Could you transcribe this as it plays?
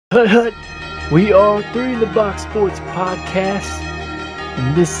Hut hut! We are Three in the Box Sports Podcast,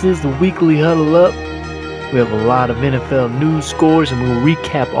 and this is the weekly Huddle Up. We have a lot of NFL news, scores, and we'll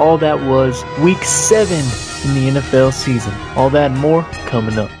recap all that was Week 7 in the NFL season. All that and more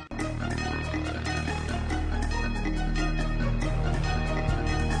coming up.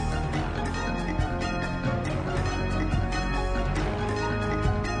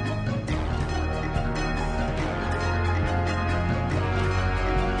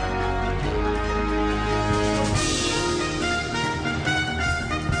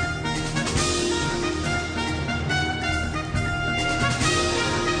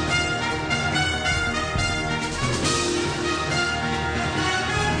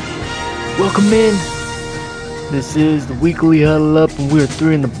 Welcome in. This is the weekly Huddle Up, and we're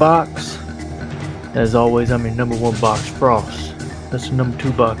Three in the Box. As always, I'm your number one box, Frost. That's the number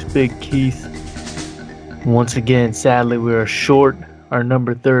two box, Big Keith. Once again, sadly, we are short our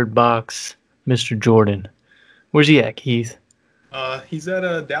number third box, Mr. Jordan. Where's he at, Keith? He's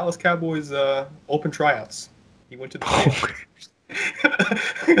at Dallas Cowboys open tryouts. He went to the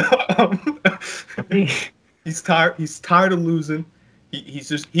He's tired of losing.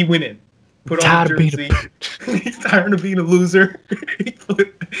 He went in. Put on the jersey. He's tired of being a loser. He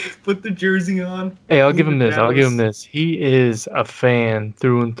put the jersey on. Hey, I'll give him this. He is a fan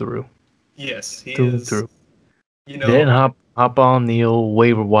through and through. Yes, he through is. And through. You know, didn't hop on the old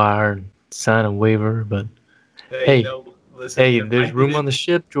waiver wire and sign a waiver, but hey, listen, there's room on the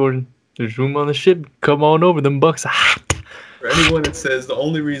ship, Jordan. There's room on the ship. Come on over. Them Bucks are hot. For anyone that says the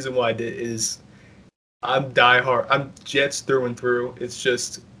only reason why I did is I'm diehard. I'm Jets through and through.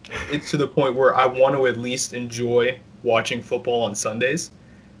 It's to the point where I want to at least enjoy watching football on Sundays.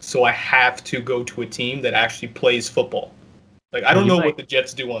 So I have to go to a team that actually plays football. Like, I don't know what the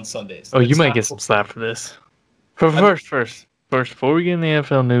Jets do on Sundays. Oh, you might get some slap for this. First, before we get in the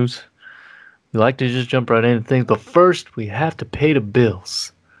NFL news, we like to just jump right into things. But first, we have to pay the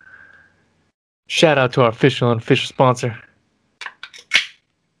bills. Shout out to our official and unofficial sponsor,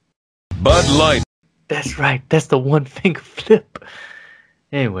 Bud Light. That's right. That's the one finger flip.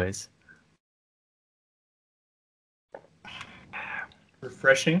 Anyways.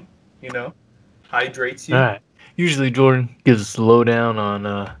 Refreshing, hydrates you. All right. Usually Jordan gives us a lowdown on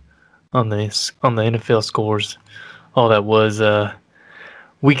the NFL scores. All that was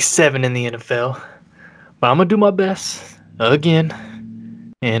Week 7 in the NFL. But I'm gonna do my best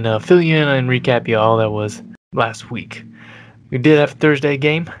again and fill you in and recap you all that was last week. We did have a Thursday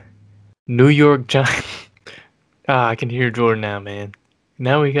game. New York Giants. I can hear Jordan now, man.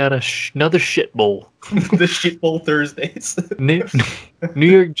 Now we got another shit bowl. The shit bowl Thursdays. New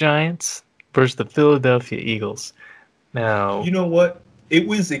York Giants versus the Philadelphia Eagles. Now, you know what? It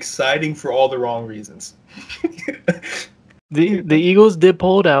was exciting for all the wrong reasons. The Eagles did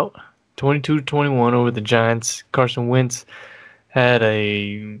pull it out, 22-21 over the Giants. Carson Wentz had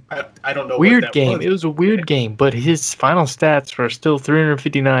a I don't know weird what that game. was. It was a weird game, but his final stats were still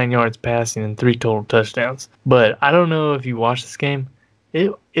 359 yards passing and 3 total touchdowns. But I don't know if you watched this game.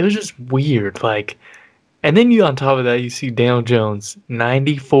 It was just weird. Like, and then you on top of that you see Daniel Jones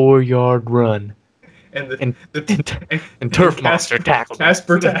 94-yard run. And Turf Monster tackled him.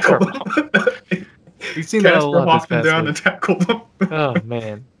 Casper tackled him. You've seen that a lot hopped this him past down week. and tackled him. Oh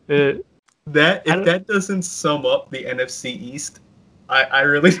man. That doesn't sum up the NFC East, I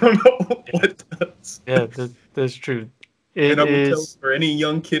really don't know what does. Yeah, that's true. And I'm gonna tell for any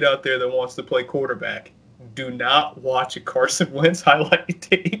young kid out there that wants to play quarterback, do not watch a Carson Wentz highlight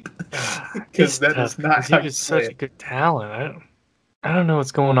tape because that is not how he was such a good talent. I don't know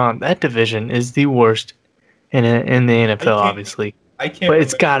what's going on. That division is the worst in the NFL, obviously. I can't. But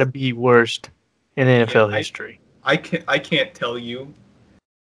it's got to be worst in NFL history. I can't tell you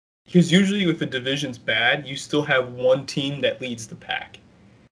because usually if a division's bad, you still have one team that leads the pack.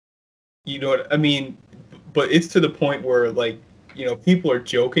 You know what I mean? But it's to the point where people are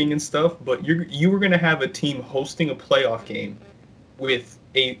joking and stuff. But you were gonna have a team hosting a playoff game with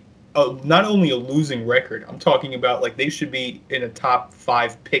a not only a losing record. I'm talking about they should be in a top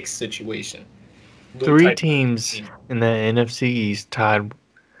 5 pick situation. 3 teams in the NFC East tied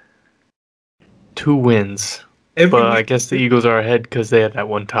 2 wins. But I guess the Eagles are ahead because they had that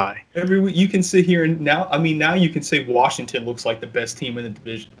one tie. Every week you can sit here and now you can say Washington looks like the best team in the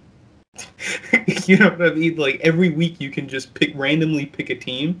division. You know what I mean? Every week you can just randomly pick a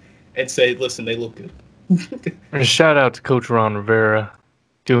team and say, listen, they look good. And a shout out to Coach Ron Rivera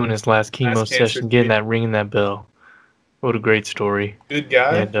doing his last chemo session, getting that ringing that bell. What a great story. Good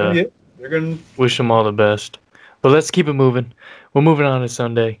guy. And they're gonna wish him all the best. But let's keep it moving. We're moving on to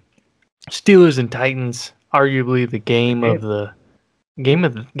Sunday. Steelers and Titans, arguably the game of the game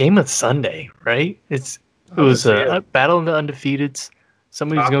of Sunday, right? It I would was say a battle of the undefeateds.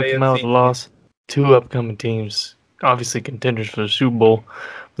 Somebody's top gonna come out with AFC a team. loss. Two upcoming teams, obviously contenders for the Super Bowl.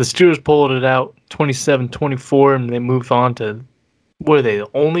 The Steelers pulled it out 27-24, and they moved on to what are they? The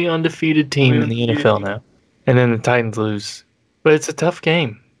only undefeated Only team in the undefeated NFL team. now. And then the Titans lose. But it's a tough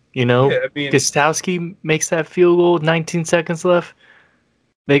game. Yeah, I mean, Gostowski makes that field goal with 19 seconds left.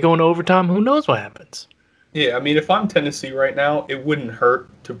 They go into overtime. Who knows what happens? yeah, I mean, if I'm Tennessee right now, it wouldn't hurt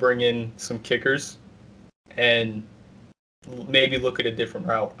to bring in some kickers and maybe look at a different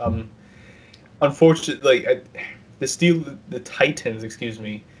route. Unfortunately, the Titans, excuse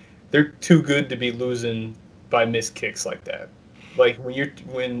me, they're too good to be losing by missed kicks like that. Like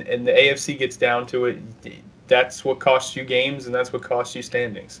when and the AFC gets down to it, that's what costs you games and that's what costs you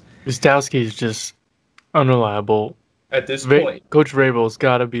standings. Gostowski is just unreliable. At this point, Coach Vrabel's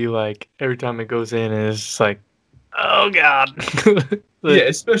got to be like, every time it goes in, and it's just like, oh, God. yeah, Like,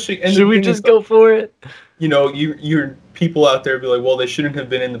 especially and should the we thing is, just go for it? you're people out there be like, well, they shouldn't have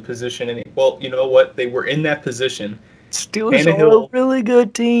been in the position. And well, you know what? They were in that position. Steelers are a Tannehill really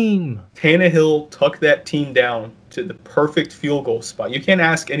good team. Tannehill tucked that team down to the perfect field goal spot. You can't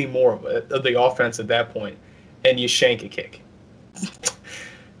ask any more of the offense at that point, and you shank a kick.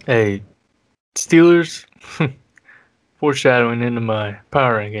 Hey, Steelers, foreshadowing into my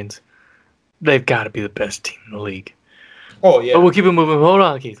power rankings, they've got to be the best team in the league. Oh yeah, But we'll keep it moving. Hold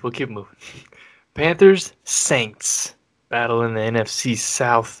on, Keith. We'll keep it moving. Panthers, Saints, battle in the NFC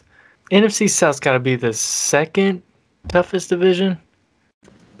South. NFC South's got to be the second toughest division.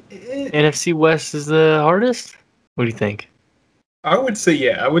 NFC West is the hardest. What do you think? I would say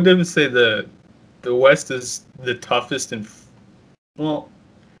yeah. I would even say the West is the toughest and well,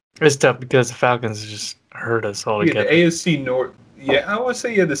 It's tough because the Falcons just hurt us all yeah, the together. AFC North. Yeah, I would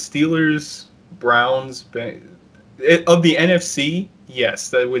say yeah, the Steelers, Browns, of the NFC. Yes,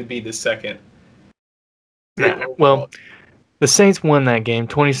 that would be the second. Well, the Saints won that game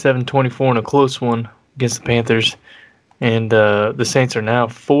 27-24 in a close one against the Panthers. And the Saints are now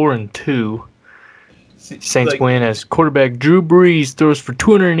 4-2. Saints win as quarterback Drew Brees throws for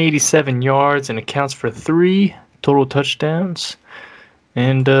 287 yards and accounts for 3 total touchdowns.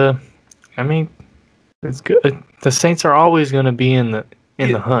 And I mean, it's good. The Saints are always going to be in the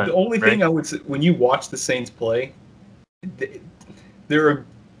hunt. The only thing I would say when you watch the Saints play, they're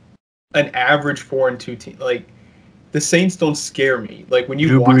an average 4-2 team. Like the Saints don't scare me. Like when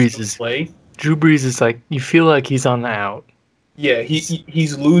you watch them play, Drew Brees is like, you feel like he's on the out. Yeah,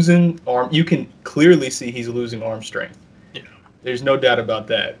 he's losing arm. You can clearly see he's losing arm strength. Yeah, there's no doubt about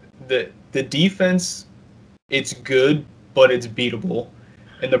that. The defense, it's good, but it's beatable.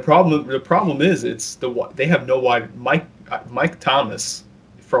 And the problem is they have no wide. Mike Thomas,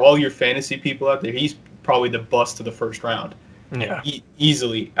 for all your fantasy people out there, he's probably the bust of the first round. Yeah,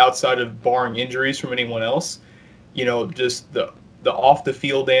 easily outside of barring injuries from anyone else. Just the off the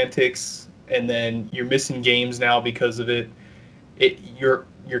field antics, and then you're missing games now because of it. You're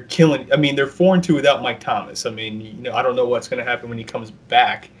killing. I mean, they're 4-2 without Mike Thomas. I mean, I don't know what's going to happen when he comes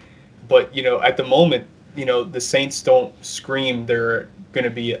back, but at the moment, the Saints don't scream they're going to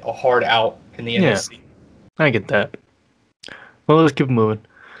be a hard out in the NFC. I get that. Well, let's keep moving.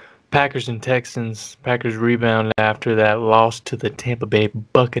 Packers and Texans. Packers rebound after that loss to the Tampa Bay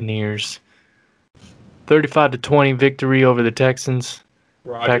Buccaneers. 35-20 victory over the Texans.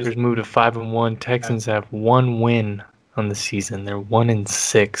 Packers move to 5-1. Texans have 1 win on the season. They're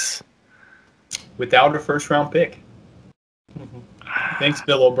 1-6 without a first round pick. Thanks,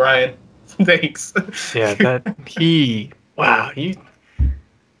 Bill O'Brien. Thanks. Yeah, wow,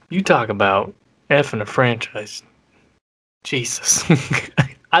 you talk about effing a franchise. Jesus.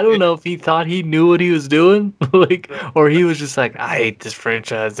 I don't know if he thought he knew what he was doing, or he was just like, I hate this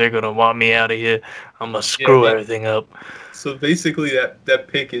franchise. They're gonna want me out of here. I'm gonna screw everything up. So basically, that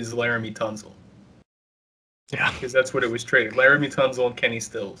pick is Laramie Tunsil. Yeah, because that's what it was traded. Laramie Tunsil and Kenny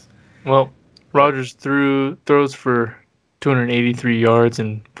Stills. Well, Rodgers throws for 283 yards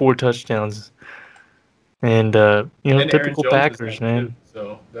and 4 touchdowns, and typical Packers, man.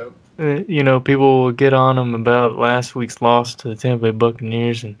 Too, so people will get on him about last week's loss to the Tampa Bay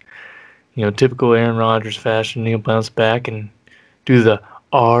Buccaneers, and typical Aaron Rodgers fashion, he'll bounce back and do the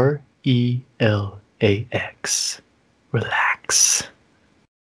RELAX, relax.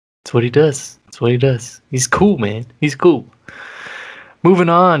 That's what he does. He's cool, man. He's cool. Moving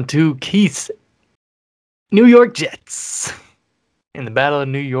on to Keith's New York Jets. In the Battle of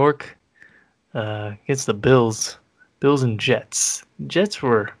New York against the Bills. Bills and Jets. Jets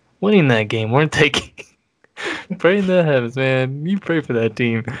were winning that game, weren't they? Pray in the heavens, man. You pray for that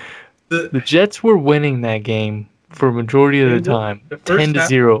team. The Jets were winning that game for a majority of the They were. time, The first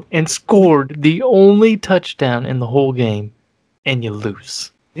 10-0, and scored the only touchdown in the whole game, and you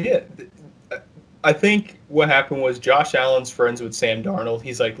lose. Yeah, I think what happened was Josh Allen's friends with Sam Darnold.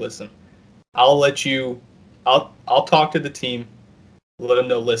 He's like, listen, I'll let you, I'll talk to the team, let them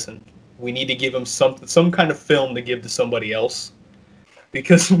know. Listen, we need to give him some kind of film to give to somebody else,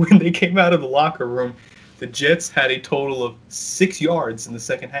 because when they came out of the locker room, the Jets had a total of 6 yards in the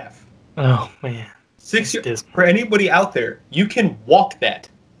second half. Oh man, 6 yards for anybody out there. You can walk that.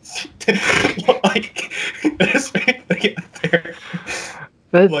 Like that's anybody out there.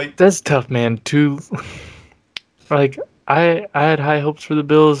 That's tough, man. I had high hopes for the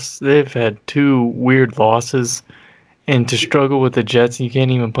Bills. They've had 2 weird losses, and to struggle with the Jets, you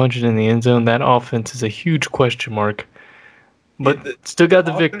can't even punch it in the end zone. That offense is a huge question mark. But still got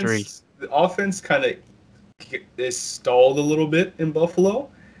the victory. The offense kind of is stalled a little bit in Buffalo,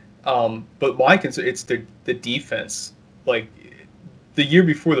 but my concern it's the defense. Like the year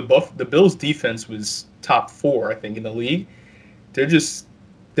before, the Bills' defense was top 4, I think, in the league.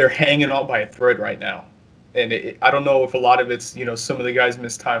 They're hanging on by a thread right now. And I don't know if a lot of it's, some of the guys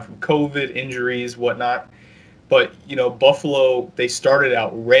missed time from COVID, injuries, whatnot. But, Buffalo, they started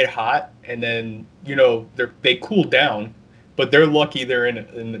out red hot, and then, they cooled down. But they're lucky they're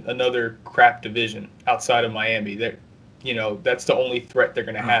in another crap division outside of Miami. That's the only threat they're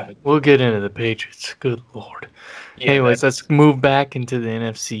going to have. We'll get into the Patriots. Good Lord. Yeah, anyways, let's move back into the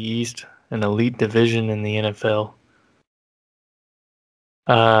NFC East, an elite division in the NFL.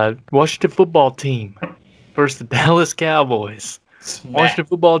 Washington football team versus the Dallas Cowboys. Washington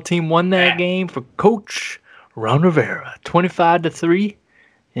football team won that game for Coach Ron Rivera, 25-3,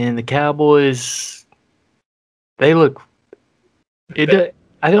 and the Cowboys. They look. I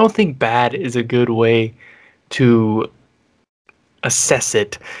don't think bad is a good way to assess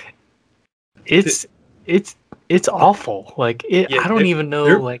it. It's awful. Like I don't even know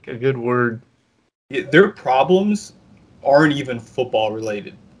like a good word. Their problems aren't even football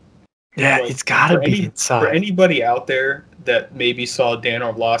related. Yeah, it's gotta be inside. For anybody out there that maybe saw Dan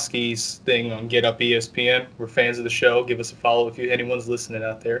Orlovsky's thing on Get Up ESPN, we're fans of the show. Give us a follow if anyone's listening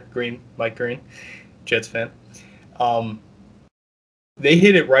out there. Mike Green, Jets fan. They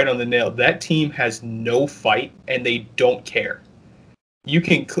hit it right on the nail. That team has no fight, and they don't care. You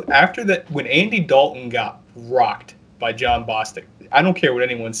can after that when Andy Dalton got rocked by John Bostic. I don't care what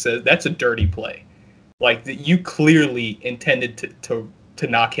anyone says. That's a dirty play. Like you clearly intended to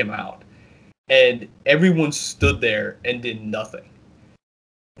knock him out, and everyone stood there and did nothing.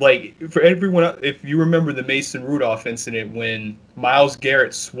 Like for everyone, if you remember the Mason Rudolph incident when Myles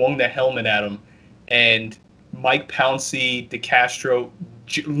Garrett swung the helmet at him, and Mike Pouncey, DeCastro,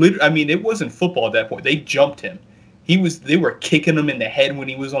 I mean, it wasn't football at that point. They jumped him. They were kicking him in the head when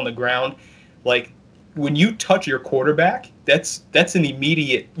he was on the ground. Like when you touch your quarterback, that's an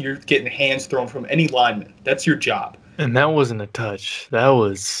immediate. You're getting hands thrown from any lineman. That's your job. And that wasn't a touch. That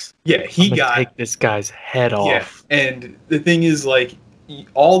was take this guy's head off. Yeah, and the thing is, like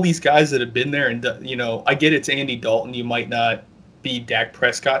all these guys that have been there, and I get it's Andy Dalton. You might not be Dak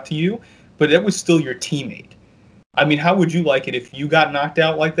Prescott to you, but that was still your teammate. I mean, how would you like it if you got knocked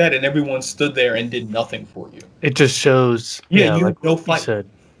out like that and everyone stood there and did nothing for you? It just shows. Yeah, you have no fight.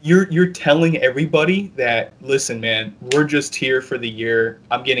 You're telling everybody that, listen, man, we're just here for the year.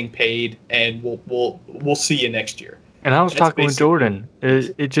 I'm getting paid, and we'll see you next year. And I was talking with Jordan.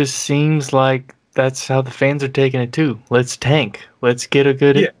 It just seems like that's how the fans are taking it too. Let's tank. Let's get a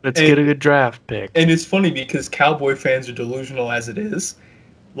good. Get a good draft pick. And it's funny because Cowboy fans are delusional as it is.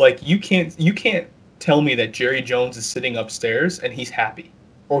 Like you can't tell me that Jerry Jones is sitting upstairs and he's happy,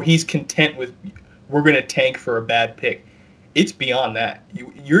 or he's content with we're going to tank for a bad pick. It's beyond that.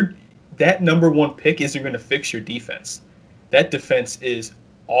 That number 1 pick isn't going to fix your defense. That defense is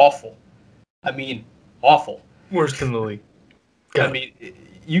awful. I mean, awful. Worse than the league. I mean,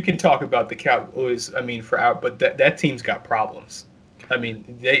 you can talk about the Cowboys. I mean, but that team's got problems. I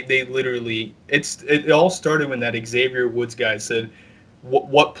mean, they literally. It all started when that Xavier Woods guy said,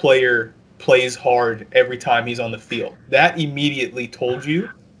 "What player plays hard every time he's on the field?" That immediately told you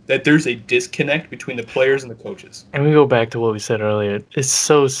that there's a disconnect between the players and the coaches. And we go back to what we said earlier. It's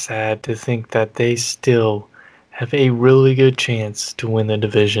so sad to think that they still have a really good chance to win the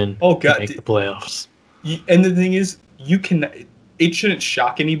division and make the playoffs. And the thing is, it shouldn't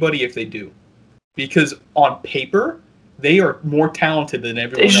shock anybody if they do. Because on paper, they are more talented than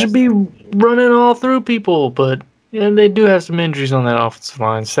everyone else. They should be running all through people, but they do have some injuries on that offensive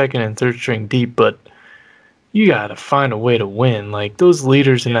line, second and third string deep, but you got to find a way to win. Like, those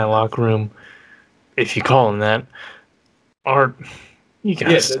leaders in that locker room, if you call them that,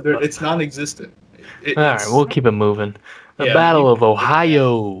 it's non-existent. All right, we'll keep it moving. The Battle of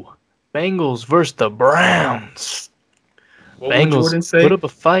Ohio. Bengals versus the Browns. What would Jordan say? Put up a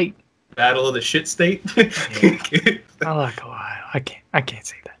fight. Battle of the shit state. I like Ohio. I can't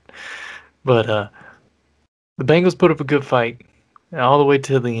say that. But the Bengals put up a good fight all the way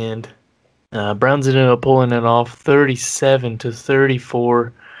to the end. Browns ended up pulling it off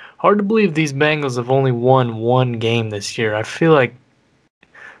 37-34. Hard to believe these Bengals have only won one game this year. I feel like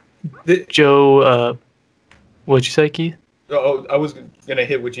Joe, what'd you say, Keith? Oh, I was gonna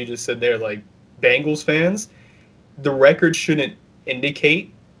hit what you just said there. Like Bengals fans, the record shouldn't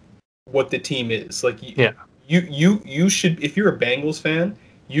indicate what the team is. Like you should, if you're a Bengals fan,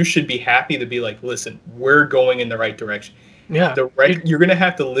 you should be happy to be like, listen, we're going in the right direction. Yeah, you're gonna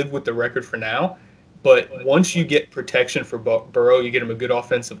have to live with the record for now, but once you get protection for Burrow, you get him a good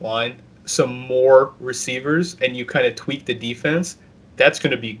offensive line, some more receivers, and you kind of tweak the defense. That's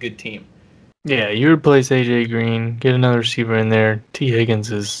gonna be a good team. Yeah, you replace AJ Green, get another receiver in there. T.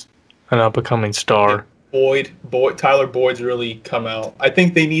 Higgins is an up-and-coming star. Yeah, Tyler Boyd's really come out. I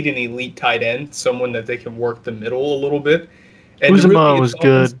think they need an elite tight end, someone that they can work the middle a little bit. And Uzomah was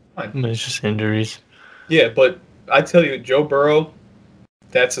good. It's just injuries. Yeah, but I tell you, Joe Burrow,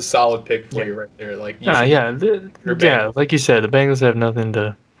 that's a solid pick for you right there. Like, like you said, the Bengals have nothing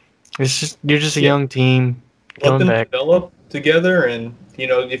to. It's just you're just a young team coming back. Let them develop together, and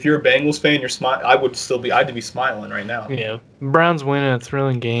if you're a Bengals fan, you're I'd be smiling right now. Yeah, Browns win in a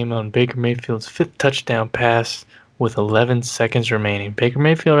thrilling game on Baker Mayfield's 5th touchdown pass with 11 seconds remaining. Baker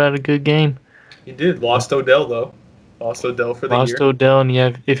Mayfield had a good game. He did. Lost Odell though. Lost Odell for the year. Lost Odell,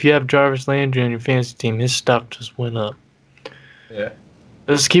 and if you have Jarvis Landry on your fantasy team, his stock just went up. Yeah.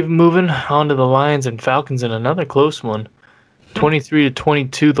 Let's keep moving on to the Lions and Falcons in another close one.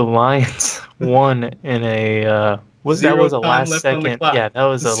 23-22, the Lions won in a that was a last second. Yeah, that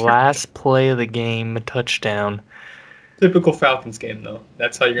was the last play of the game, a touchdown. Typical Falcons game though.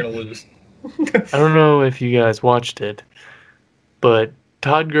 That's how you're gonna lose. I don't know if you guys watched it, but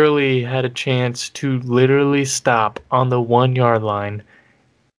Todd Gurley had a chance to literally stop on the 1-yard line,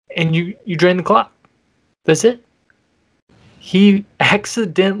 and you drain the clock. That's it. He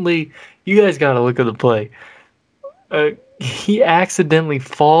accidentally, you guys got to look at the play. He accidentally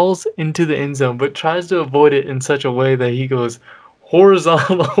falls into the end zone, but tries to avoid it in such a way that he goes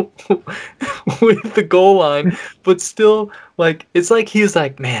horizontal with the goal line, but still, it's like he was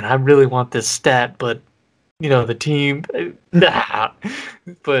like, man, I really want this stat, but the team, nah.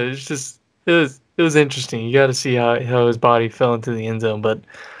 But it's just, it was interesting. You got to see how his body fell into the end zone. But,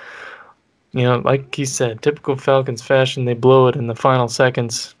 like he said, typical Falcons fashion, they blow it in the final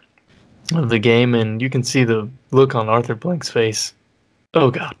seconds of the game, and you can see the look on Arthur Blank's face.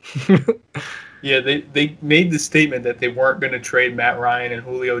 Oh, God. Yeah, they made the statement that they weren't going to trade Matt Ryan and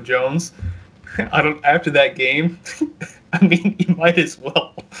Julio Jones. After that game, I mean, you might as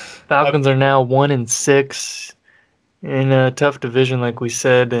well. Falcons are now 1-6 in a tough division, like we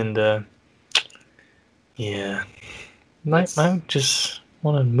said, and might just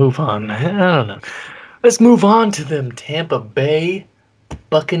want to move on. I don't know. Let's move on to them Tampa Bay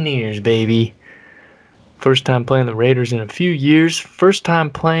Buccaneers, baby. First time playing the Raiders in a few years. First time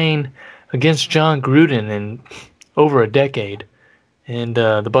playing against John Gruden in over a decade. And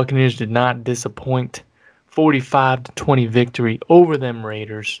the Buccaneers did not disappoint. 45-20 victory over them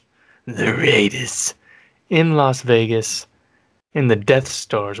Raiders. The Raiders in Las Vegas. In the Death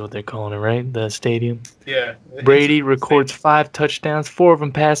Star is what they're calling it, right? The stadium. Yeah. Brady records 5 touchdowns, 4 of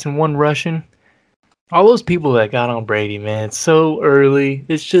them passing, 1 rushing. All those people that got on Brady, man, it's so early.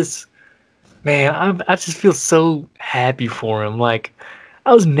 It's just, man, I just feel so happy for him. Like,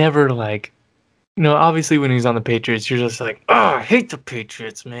 I was never like, obviously when he was on the Patriots, you're just like, oh, I hate the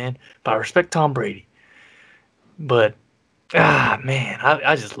Patriots, man. But I respect Tom Brady. But, man,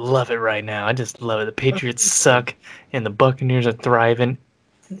 I just love it right now. I just love it. The Patriots suck, and the Buccaneers are thriving.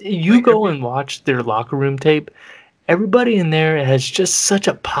 You go and watch their locker room tape. Everybody in there has just such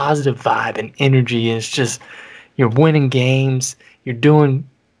a positive vibe and energy. And it's just, you're winning games. You're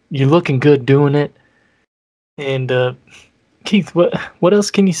looking good doing it. And, Keith, what else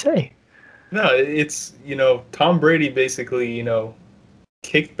can you say? No, it's, Tom Brady basically,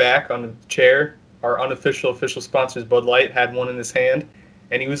 kicked back on the chair. Our official sponsors, Bud Light, had one in his hand.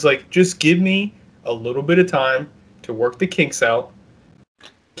 And he was like, just give me a little bit of time to work the kinks out.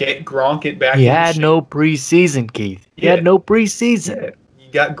 Get Gronk it back. He had no preseason, Keith. He had no preseason. Yeah.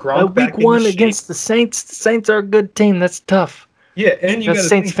 You got Gronk back week 1 against the Saints. The Saints are a good team. That's tough. Yeah, and you got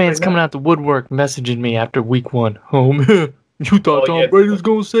Saints fans coming out the woodwork messaging me after week 1. Oh man, you thought Tom Brady was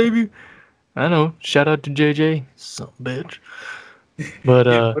gonna save you? I know. Shout out to JJ, some bitch. But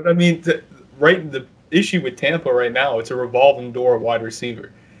but I mean, the issue with Tampa right now, it's a revolving door of wide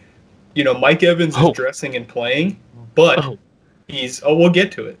receiver. Mike Evans is dressing and playing, but we'll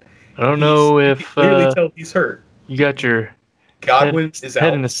get to it. I don't You know can if clearly tell he's hurt. you got your Godwin is head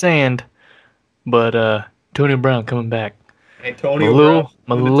out. in the sand, but Antonio Brown coming back. Antonio Brown.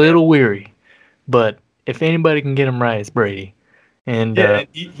 I'm a little weary, but if anybody can get him right, it's Brady. And and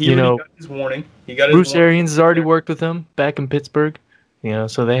he already got his warning. He got his Bruce warning. Arians has already worked with him back in Pittsburgh,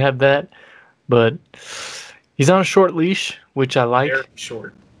 so they have that. But he's on a short leash, which I like.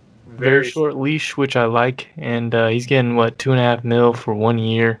 Very short leash, which I like. And he's getting $2.5 million for 1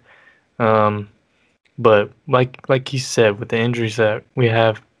 year. But like you said, with the injuries that we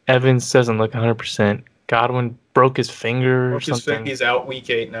have, Evans doesn't look 100%. Godwin broke his finger or something. He's out week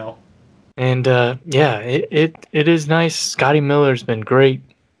 8 now. And it is nice. Scotty Miller's been great,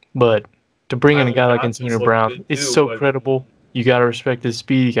 but to bring in a guy like Antonio Brown, it's so credible. You gotta respect his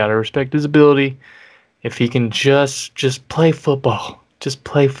speed. You gotta respect his ability. If he can just play football, just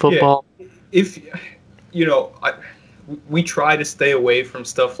play football. Yeah. If we try to stay away from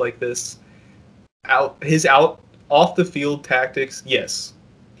stuff like this. Off the field tactics. Yes,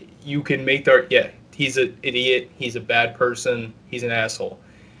 you can make he's an idiot. He's a bad person. He's an asshole.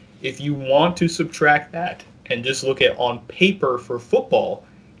 If you want to subtract that and just look at on paper for football,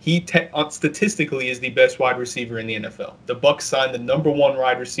 he statistically is the best wide receiver in the NFL. The Bucs signed the number 1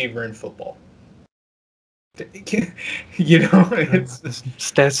 wide receiver in football.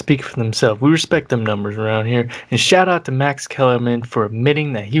 Stats speak for themselves. We respect them numbers around here. And shout out to Max Kellerman for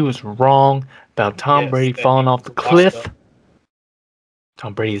admitting that he was wrong about Tom Brady falling off the cliff.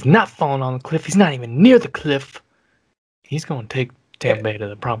 Tom Brady is not falling on the cliff. He's not even near the cliff. He's going to take Tampa Bay to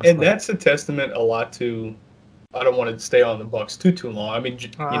the promised land. And that's a testament a lot to. I don't want to stay on the Bucs too long. I mean,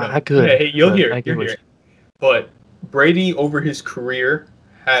 I could. Hey, you'll hear it. But Brady, over his career,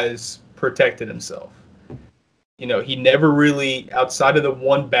 has protected himself. He never really, outside of the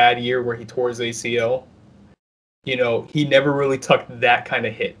one bad year where he tore his ACL, he never really took that kind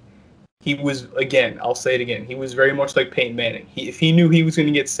of hit. He was, again, I'll say it again, he was very much like Peyton Manning. If he knew he was going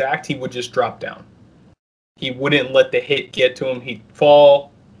to get sacked, he would just drop down. He wouldn't let the hit get to him. He'd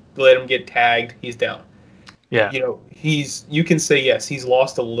fall, let him get tagged, he's down. Yeah. You can say, yes, he's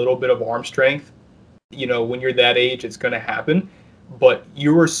lost a little bit of arm strength. When you're that age, it's going to happen. But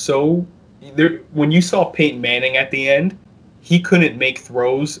you were so... when you saw Peyton Manning at the end, he couldn't make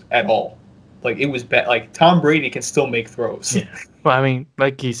throws at all. Like, it was bad. Like, Tom Brady can still make throws. Yeah. Well, I mean,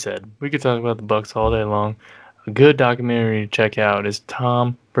 like he said, we could talk about the Bucs all day long. A good documentary to check out is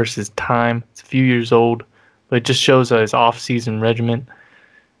Tom versus Time. It's a few years old, but it just shows his off-season regimen.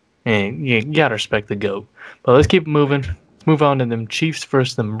 And you gotta respect the GOAT. But let's keep moving. Let's move on to them Chiefs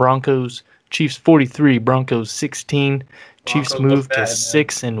versus them Broncos. Chiefs 43, Broncos 16. Chiefs moved to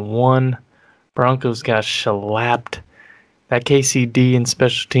 6-1. Broncos got shellapped. That KCD and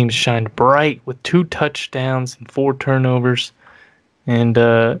special teams shined bright with 2 touchdowns and 4 turnovers. And,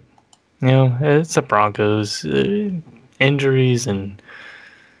 it's the Broncos. Injuries and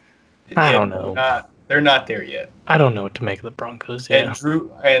I don't know. They're not there yet. I don't know what to make of the Broncos. Yeah.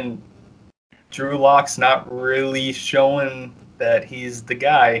 And Drew Lock's not really showing that he's the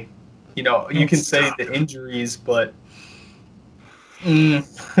guy. You can say the injuries, but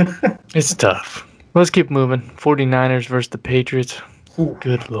it's tough. Let's keep moving. 49ers versus the Patriots. Ooh.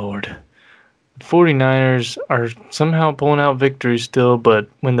 Good Lord. The 49ers are somehow pulling out victories still, but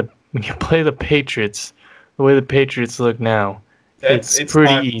when you play the Patriots, the way the Patriots look now, it's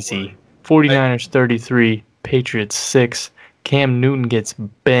pretty easy. 49ers 33, Patriots 6. Cam Newton gets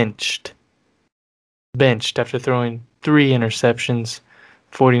benched after throwing 3 interceptions.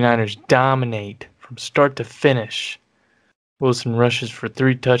 49ers dominate from start to finish. Wilson rushes for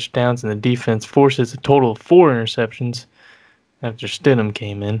 3 touchdowns, and the defense forces a total of 4 interceptions after Stidham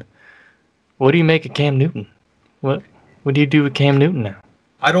came in. What do you make of Cam Newton? What do you do with Cam Newton now?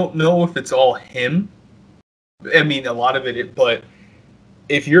 I don't know if it's all him. I mean, a lot of it, but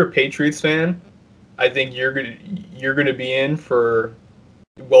if you're a Patriots fan, I think you're gonna be in for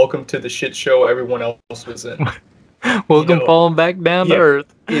welcome to the shit show everyone else was in. Welcome falling back down to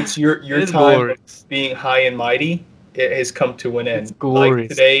earth. It's your time of being high and mighty. It has come to an end. It's glorious.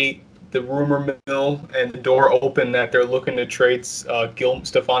 Like today, the rumor mill and the door open that they're looking to trade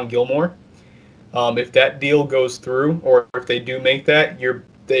Stephon Gilmore. If that deal goes through, or if they do make that,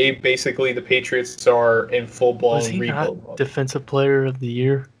 the Patriots are in full blown rebuild. Not defensive player of the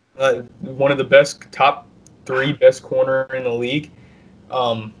year? One of the top 3 best corner in the league.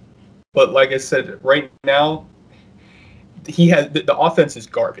 But like I said, right now, the offense is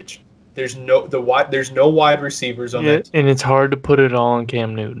garbage. There's no wide receivers on that team. And it's hard to put it all on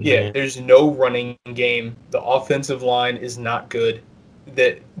Cam Newton. Yeah, Man. there's no running game. The offensive line is not good.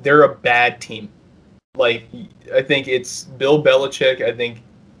 That they're a bad team. Like, I think it's Bill Belichick. I think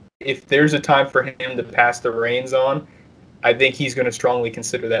if there's a time for him to pass the reins on, I think he's going to strongly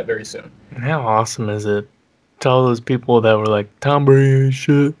consider that very soon. And how awesome is it to all those people that were like, Tom Brady ain't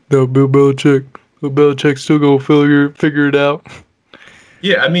shit, no Bill Belichick. Bill Belichick's still going to figure it out.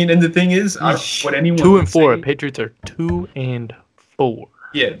 Yeah, I mean, and the thing is, what anyone 2-4. say, Patriots are 2-4.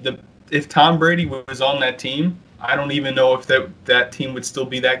 Yeah, if Tom Brady was on that team, I don't even know if that team would still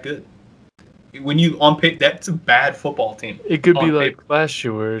be that good. When you that's a bad football team. It could be like last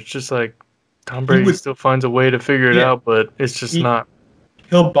year, where it's just like Tom Brady still finds a way to figure it out, but it's just not.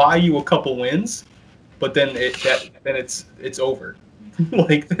 He'll buy you a couple wins, but then it's over.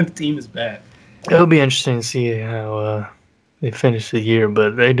 Like, the team is bad. It'll be interesting to see how they finish the year,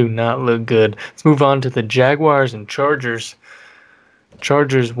 but they do not look good. Let's move on to the Jaguars and Chargers.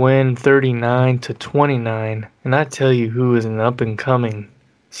 Chargers win 39-29, and I tell you who is an up-and-coming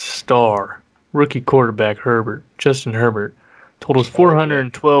star. Rookie quarterback Justin Herbert, totals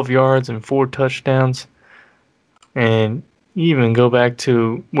 412 yards and 4 touchdowns. And you even go back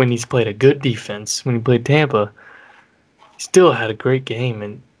to when he's played a good defense, when he played Tampa, he still had a great game.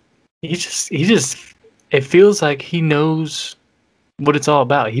 And he just it feels like he knows what it's all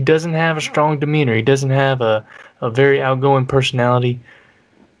about. He doesn't have a strong demeanor. He doesn't have a very outgoing personality,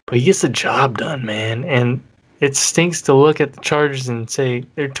 but he gets the job done, man. And it stinks to look at the Chargers and say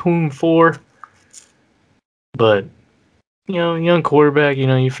they're 2-4. But, young quarterback,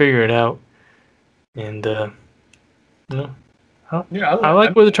 you figure it out. And, I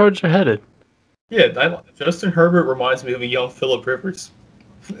like where the Chargers are headed. Yeah, Justin Herbert reminds me of a young Phillip Rivers.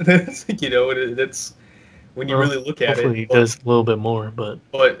 That's when you really look at it. Hopefully he does a little bit more. But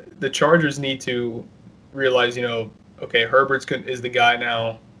the Chargers need to realize, okay, Herbert's is the guy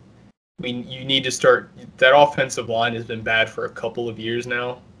now. You need to start. That offensive line has been bad for a couple of years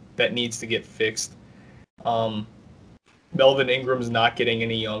now. That needs to get fixed. Melvin Ingram's not getting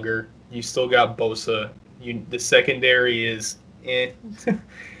any younger. You still got Bosa. The secondary is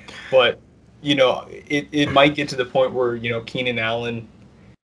but it might get to the point where Keenan Allen.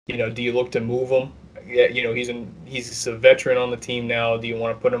 Do you look to move him? Yeah, he's a veteran on the team now. Do you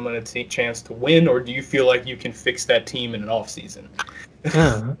want to put him on a chance to win, or do you feel like you can fix that team in an off season?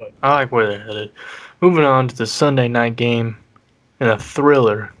 Yeah, I like where they're headed. Moving on to the Sunday night game and a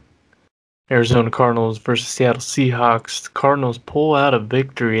thriller. Arizona Cardinals versus Seattle Seahawks. The Cardinals pull out a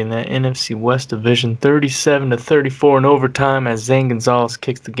victory in that NFC West division, 37-34 in overtime as Zane Gonzalez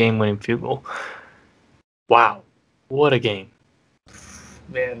kicks the game-winning field goal. Wow, what a game!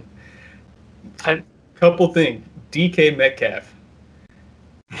 Man, couple things. DK Metcalf.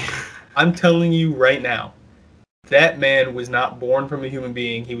 I'm telling you right now, that man was not born from a human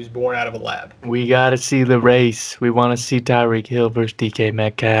being. He was born out of a lab. We got to see the race. We want to see Tyreek Hill versus DK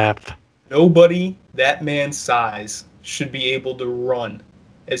Metcalf. Nobody that man's size should be able to run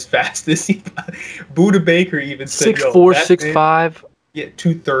as fast as he. Buda Baker even said, 6'4", 6'5". Yeah,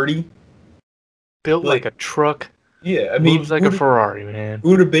 230. Built like a truck. Yeah, I mean, moves like a Ferrari, man.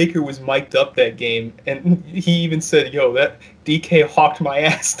 Buda Baker was mic'd up that game, and he even said, that DK hawked my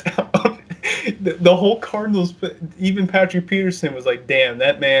ass down. The whole Cardinals, even Patrick Peterson was like, damn,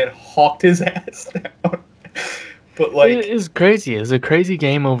 that man hawked his ass down. But it's crazy. It's a crazy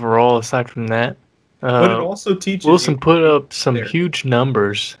game overall. Aside from that, but it also teaches Wilson put up some huge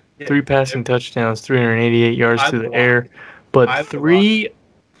numbers: 3 passing touchdowns, 388 yards through the air, but 3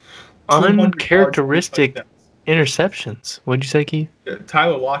 uncharacteristic interceptions. What'd you say, Keith?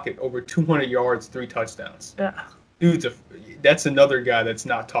 Tyler Lockett over 200 yards, 3 touchdowns. Yeah, dude's that's another guy that's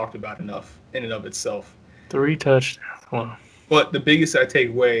not talked about enough in and of itself. 3 touchdowns. Wow. But the biggest I take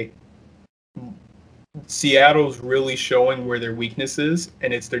away. Seattle's really showing where their weakness is,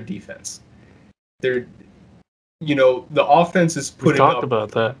 and it's their defense. The offense is putting up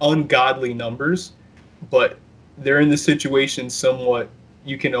about that. Ungodly numbers, but they're in the situation somewhat.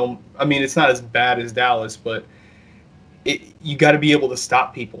 It's not as bad as Dallas, but you got to be able to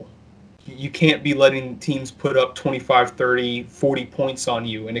stop people. You can't be letting teams put up 25, 30, 40 points on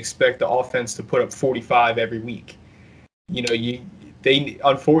you and expect the offense to put up 45 every week.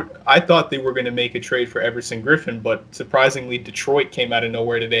 I thought they were going to make a trade for Everson Griffin, but surprisingly, Detroit came out of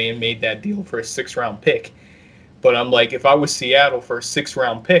nowhere today and made that deal for a 6th-round pick. But I'm like, if I was Seattle for a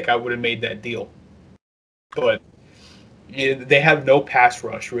 6th-round pick, I would have made that deal. But they have no pass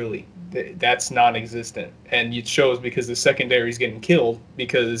rush, really. That's non-existent. And it shows because the secondary is getting killed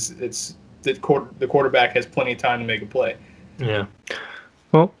because the quarterback has plenty of time to make a play. Yeah.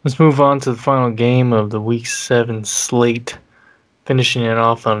 Well, let's move on to the final game of the Week 7 slate, finishing it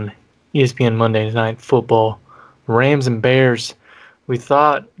off on ESPN Monday Night Football. Rams and Bears. We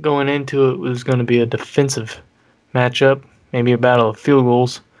thought going into it was going to be a defensive matchup, maybe a battle of field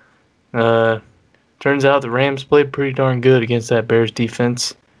goals. Turns out the Rams played pretty darn good against that Bears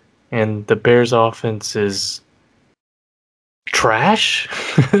defense, and the Bears offense is trash.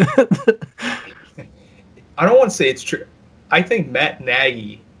 I don't want to say it's true. I think Matt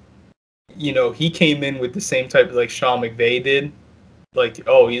Nagy, he came in with the same type of like Sean McVay did, like,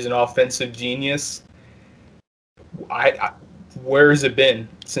 oh, he's an offensive genius. Where has it been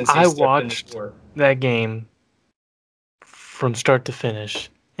since he stepped watched in the door? That game from start to finish,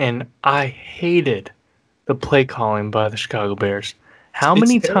 and I hated the play calling by the Chicago Bears. How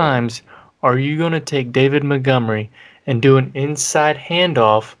many times are you going to take David Montgomery and do an inside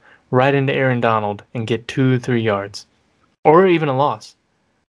handoff right into Aaron Donald and get 2 or 3 yards? Or even a loss.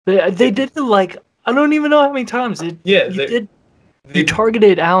 They did it like, I don't even know how many times. You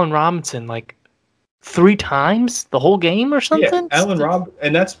targeted Allen Robinson like 3 times the whole game or something? Yeah,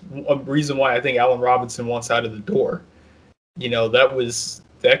 and that's a reason why I think Allen Robinson wants out of the door.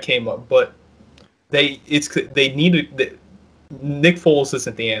 That came up, but they needed Nick Foles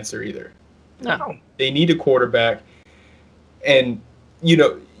isn't the answer either. No. They need a quarterback, and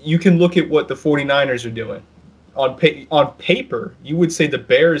you can look at what the 49ers are doing. On paper, you would say the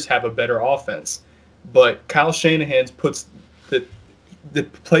Bears have a better offense, but Kyle Shanahan puts the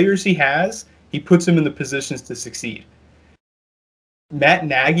players he puts them in the positions to succeed. Matt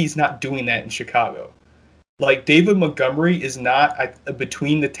Nagy's not doing that in Chicago. Like, David Montgomery is not a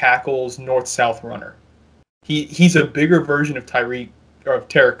between the tackles north-south runner. He's a bigger version of Tarek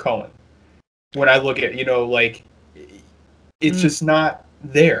Cohen. When I look at, it's just not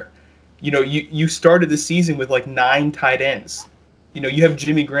there. You started the season with like 9 tight ends. You have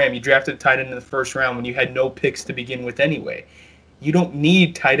Jimmy Graham. You drafted a tight end in the first round when you had no picks to begin with anyway. You don't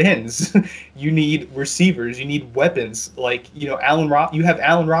need tight ends. You need receivers. You need weapons. Like, you have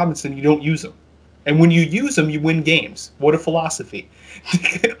Allen Robinson. You don't use him. And when you use them, you win games. What a philosophy.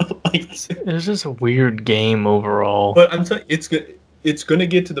 It's just a weird game overall. But I'm telling you, it's going to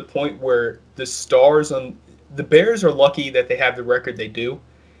get to the point where the Bears are lucky that they have the record they do.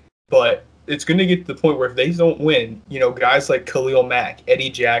 But it's going to get to the point where if they don't win, guys like Khalil Mack, Eddie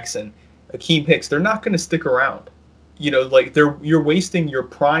Jackson, Akeem Hicks, they're not going to stick around. You're wasting your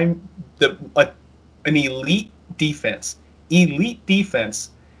prime, an elite defense,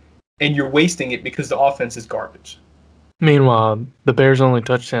 and you're wasting it because the offense is garbage. Meanwhile, the Bears' only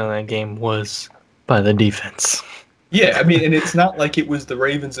touchdown in that game was by the defense. Yeah, I mean, and it's not like it was the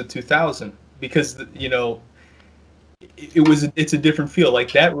Ravens of 2000 because it's a different feel.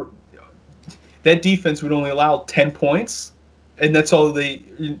 Like that defense would only allow 10 points, and that's all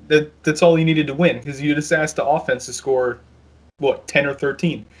that's all you needed to win, because you just asked the offense to score 10 or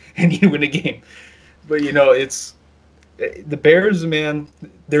 13 and you win a game. But it's the Bears, man,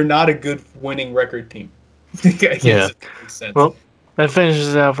 they're not a good winning record team. Yeah. Well, that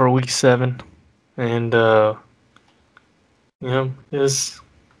finishes out for week 7, and is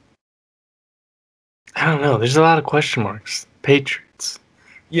I don't know. There's a lot of question marks. Patriots.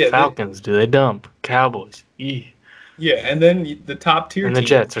 Yeah. Falcons. Do they dump? Cowboys. Yeah, and then the top tier and the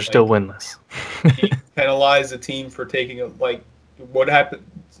Jets are still winless. Penalize the team for taking what happened.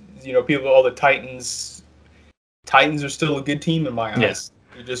 The Titans. Titans are still a good team in my eyes. Yes.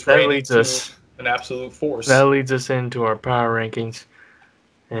 You just ran into an absolute force. That leads us into our power rankings,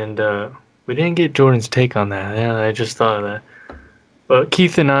 and we didn't get Jordan's take on that. Yeah, I just thought of that. But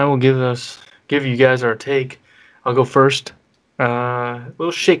Keith and I will give you guys our take. I'll go first. A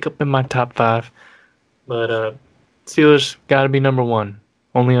little shake up in my top 5, but Steelers got to be number 1.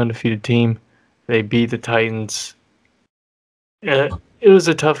 Only undefeated team. They beat the Titans. It was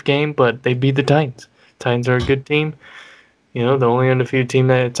a tough game, but they beat the Titans. Titans are a good team. The only undefeated team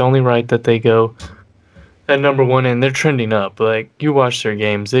that it's only right that they go at number 1, and they're trending up. Like, you watch their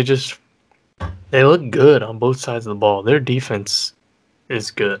games, they look good on both sides of the ball. Their defense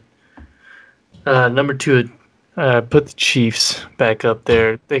is good. Number 2, put the Chiefs back up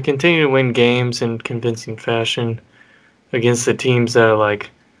there. They continue to win games in convincing fashion against the teams that are like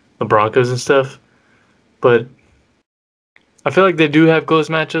the Broncos and stuff. But I feel like they do have close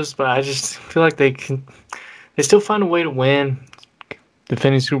matchups, but I just feel like they still find a way to win.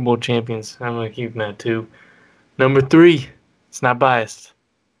 Defending Super Bowl champions. I'm going to keep them at 2. Number 3, it's not biased.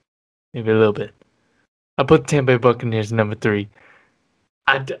 Maybe a little bit. I put the Tampa Bay Buccaneers number 3.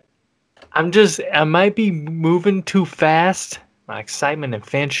 I might be moving too fast. My excitement and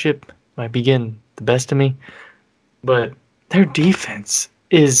fanship might be getting the best of me. But their defense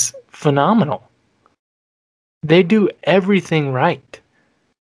is phenomenal. They do everything right.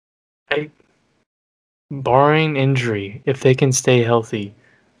 Barring injury, if they can stay healthy,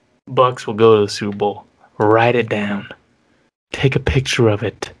 Bucks will go to the Super Bowl. Write it down. Take a picture of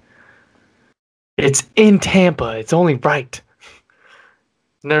it. It's in Tampa. It's only right.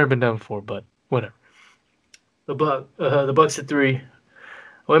 Never been done before, but whatever. The Bucks at 3.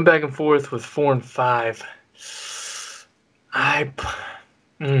 I went back and forth with 4 and 5.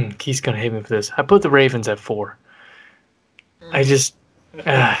 Keith's gonna hate me for this. I put the Ravens at 4. I just,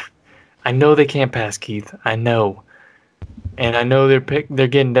 I know they can't pass, Keith. I know, and I know they're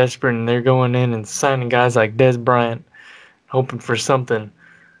getting desperate and they're going in and signing guys like Des Bryant, hoping for something.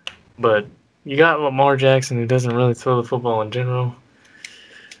 But you got Lamar Jackson, who doesn't really throw the football in general.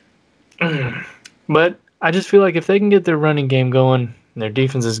 But I just feel like if they can get their running game going and their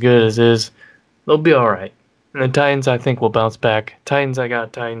defense as good as is, they'll be all right. And the Titans, I think, will bounce back. I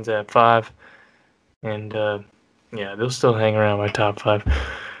got Titans at 5. And, they'll still hang around my top 5.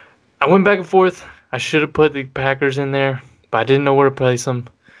 I went back and forth. I should have put the Packers in there, but I didn't know where to place them.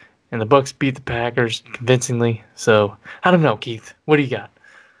 And the Bucks beat the Packers convincingly. So, I don't know, Keith. What do you got?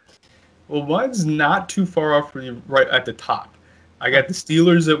 Well, mine's not too far off from you right at the top. I got the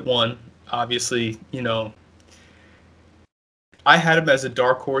Steelers at 1. Obviously, I had them as a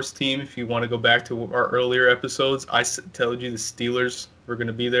dark horse team. If you want to go back to our earlier episodes, I told you the Steelers were going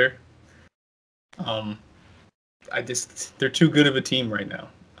to be there. They're too good of a team right now.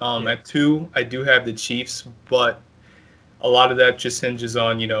 At 2, I do have the Chiefs, but a lot of that just hinges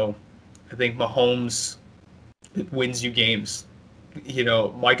on, I think Mahomes wins you games.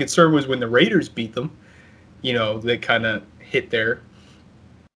 My concern was when the Raiders beat them, they kind of hit there.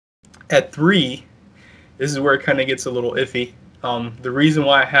 At 3, this is where it kind of gets a little iffy. The reason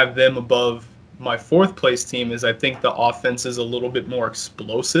why I have them above my 4th place team is I think the offense is a little bit more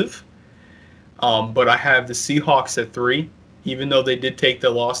explosive. But I have the Seahawks at 3. Even though they did take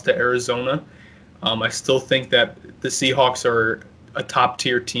the loss to Arizona, I still think that the Seahawks are a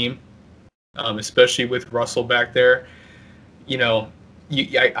top-tier team, especially with Russell back there.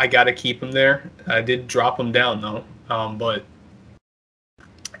 I got to keep him there. I did drop him down, though. But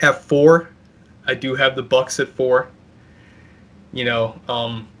at 4, I do have the Bucks at 4.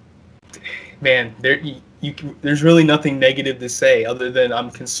 Man, there's really nothing negative to say other than I'm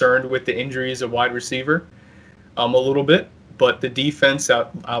concerned with the injuries of wide receiver a little bit. But the defense,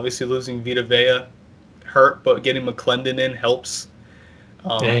 obviously losing Vita Vea hurt, but getting McClendon in helps.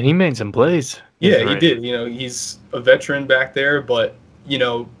 And he made some plays. Yeah, he did. He's a veteran back there, but,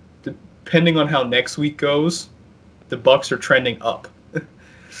 depending on how next week goes, the Bucks are trending up.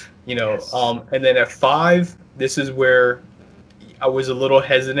 Yes. And then at 5, this is where I was a little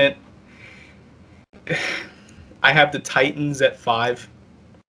hesitant. I have the Titans at 5.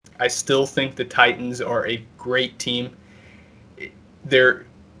 I still think the Titans are a great team.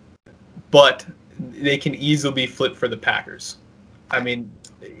 But they can easily be flipped for the Packers. I mean,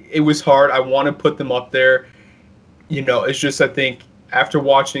 it was hard. I want to put them up there. It's just I think after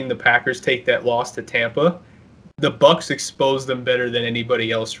watching the Packers take that loss to Tampa, the Bucks exposed them better than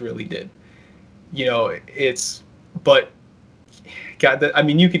anybody else really did. But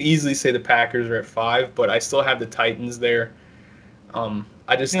you could easily say the Packers are at 5, but I still have the Titans there.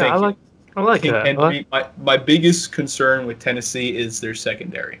 I just think I like King that. Henry, my biggest concern with Tennessee is their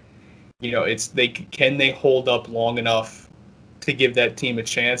secondary. Can they hold up long enough to give that team a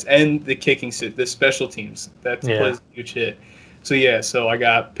chance, and the kicking, the special teams that plays a huge hit. So I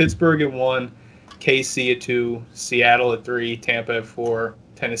got Pittsburgh at 1, KC at 2, Seattle at 3, Tampa at 4,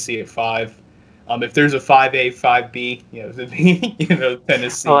 Tennessee at 5. If there's a 5A, 5B,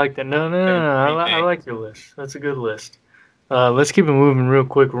 Tennessee. I like that. No. I like your list. That's a good list. Let's keep it moving real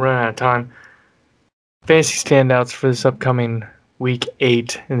quick. We're running out of time. Fantasy standouts for this upcoming Week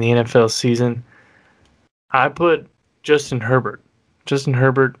 8 in the NFL season. I put Justin Herbert.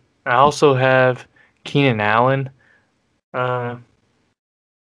 I also have Keenan Allen. I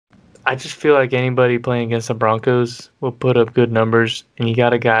just feel like anybody playing against the Broncos will put up good numbers, and you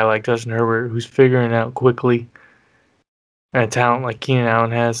got a guy like Justin Herbert who's figuring it out quickly, and a talent like Keenan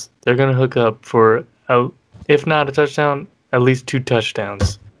Allen has. They're going to hook up for, if not a touchdown, at least 2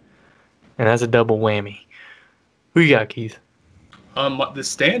 touchdowns, and that's a double whammy. Who you got, Keith? The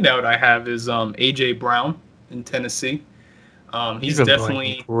standout I have is A.J. Brown in Tennessee. He's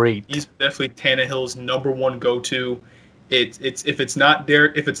definitely great. He's definitely Tannehill's number 1 go-to. If it's not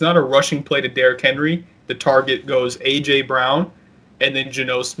a rushing play to Derrick Henry, the target goes A.J. Brown, and then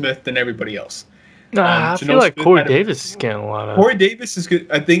Geno Smith, and everybody else. I feel Geno like Smith Corey had a Davis is getting a lot of. Corey Davis is good.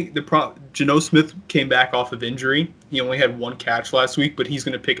 I think Geno Smith came back off of injury. He only had one catch last week, but he's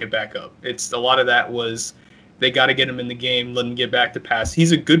going to pick it back up. It's a lot of that was they got to get him in the game, let him get back to pass.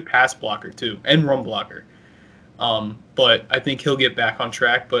 He's a good pass blocker too, and run blocker. But I think he'll get back on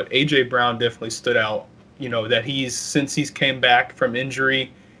track. But AJ Brown definitely stood out. That since he's came back from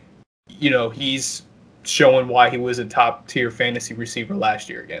injury, he's showing why he was a top tier fantasy receiver last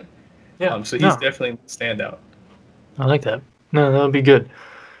year again. Yeah. So he's definitely a standout. I like that. No, that'll be good.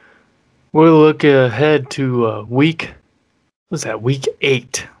 We'll look ahead to week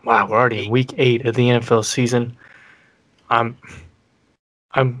 8? Wow, we're already in week 8 of the NFL season.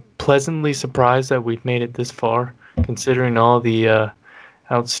 I'm pleasantly surprised that we've made it this far, considering all the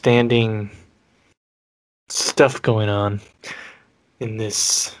outstanding stuff going on in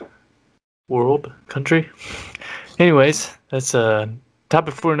this country. Anyways, that's a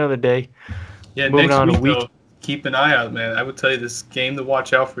topic for another day. Yeah, Moving next on week, to week. though, keep an eye out, man. I would tell you this game to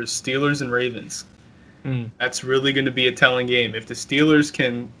watch out for is Steelers and Ravens. That's really going to be a telling game. If the Steelers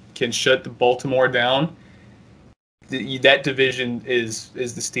can shut the Baltimore down, that division is the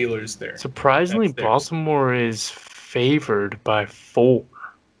Steelers there. Surprisingly, Baltimore is favored by 4.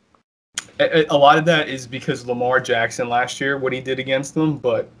 A lot of that is because Lamar Jackson last year, what he did against them,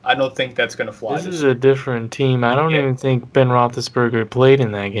 but I don't think that's going to fly. This is a different team. I don't even think Ben Roethlisberger played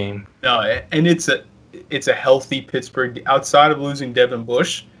in that game. No, and it's a healthy Pittsburgh. Outside of losing Devin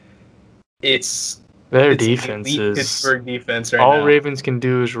Bush, their defense is Pittsburgh defense right all now. Ravens can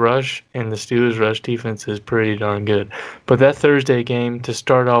do is rush, and the Steelers' rush defense is pretty darn good. But that Thursday game to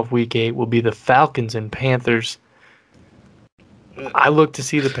start off Week 8 will be the Falcons and Panthers. I look to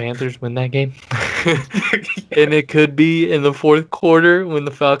see the Panthers win that game. And it could be in the fourth quarter when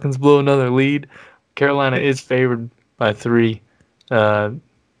the Falcons blow another lead. Carolina is favored by 3. Man.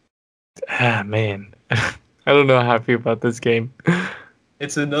 I don't know how I feel about this game.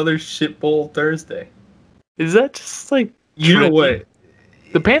 It's another shit bowl Thursday. Is that just like... You know what?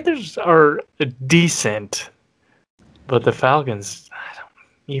 The Panthers are decent, but the Falcons... I don't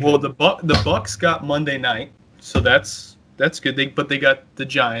even... Well, the Bucks got Monday night, so that's good. But they got the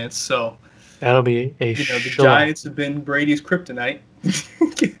Giants, so... That'll be a the Giants have been Brady's kryptonite.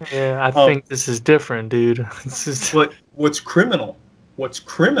 Yeah, I think this is different, dude. But what's criminal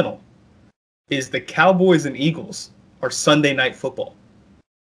is the Cowboys and Eagles are Sunday night football.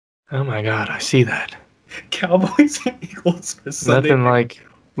 Oh my God, I see that. Cowboys and Eagles for Sunday Nothing night. like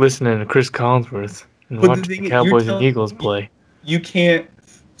listening to Chris Collinsworth and watching the Cowboys and Eagles play. You can't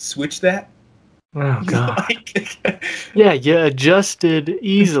switch that? Oh God. Yeah, you adjusted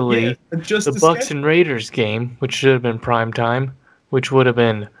easily the Bucks and Raiders game, which should have been prime time, which would have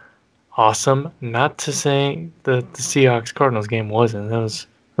been awesome. Not to say that the Seahawks Cardinals game wasn't. That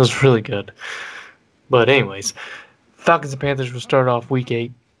was really good. But anyways, Falcons and Panthers will start off Week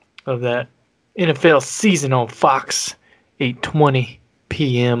 8 of that NFL season on Fox, 8:20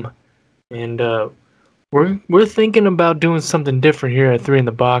 p.m. And we're thinking about doing something different here at 3 in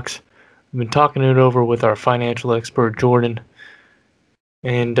the Box. We've been talking it over with our financial expert, Jordan.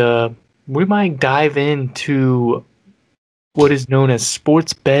 And we might dive into what is known as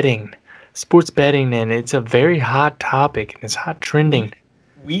sports betting. Sports betting, and it's a very hot topic, and it's hot trending.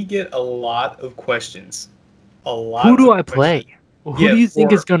 We get a lot of questions. Who do I play? Who do you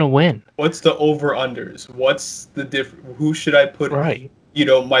think is going to win? What's the over-unders? What's the who should I put? Right.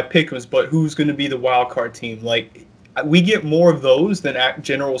 My pick'ems, but who's going to be the wild card team? Like, we get more of those than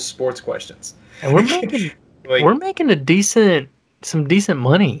general sports questions. And we're making some decent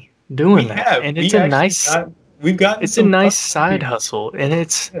money doing that. And it's a nice side hustle, and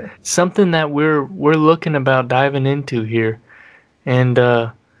it's something that we're looking about diving into here. And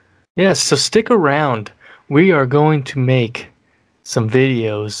so stick around. We are going to make some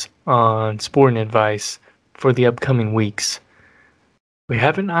videos on sporting advice for the upcoming weeks. We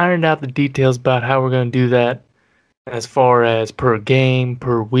haven't ironed out the details about how we're going to do that. As far as per game,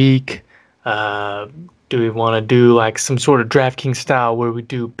 per week, do we want to do like some sort of DraftKings style where we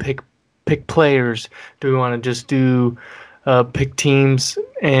do pick players? Do we want to just do pick teams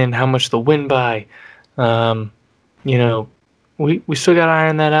and how much they'll win by? We still got to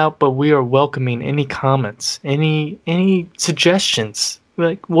iron that out, but we are welcoming any comments, any suggestions.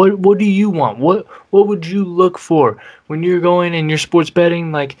 Like, what do you want? What would you look for when you're going and you're sports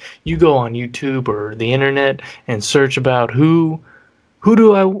betting? Like, you go on YouTube or the internet and search about who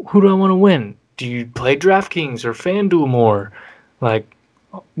do I want to win? Do you play DraftKings or FanDuel more? Like,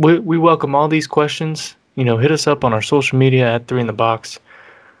 we welcome all these questions. Hit us up on our social media at 3 in the Box.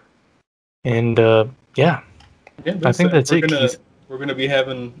 And I think that's it. We're gonna be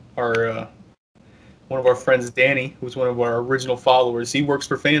having our one of our friends, Danny, who's one of our original followers. He works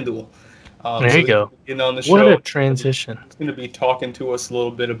for FanDuel. There you go. Getting on the What show. a transition. He's going to be talking to us a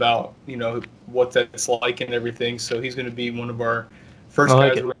little bit about, what that's like and everything. So he's going to be one of our first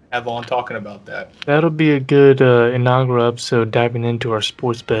guys we're going to have on talking about that. That'll be a good inaugural episode diving into our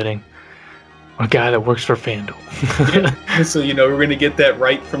sports betting. A guy that works for FanDuel. Yeah. So, we're going to get that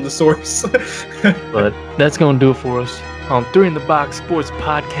right from the source. But that's going to do it for us on 3 in the Box Sports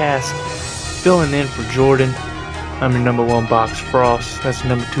Podcast. Filling in for Jordan. I'm your number 1 box, Frost. That's your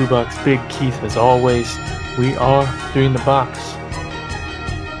number 2 box, Big Keith. As always, we are 3 in the Box.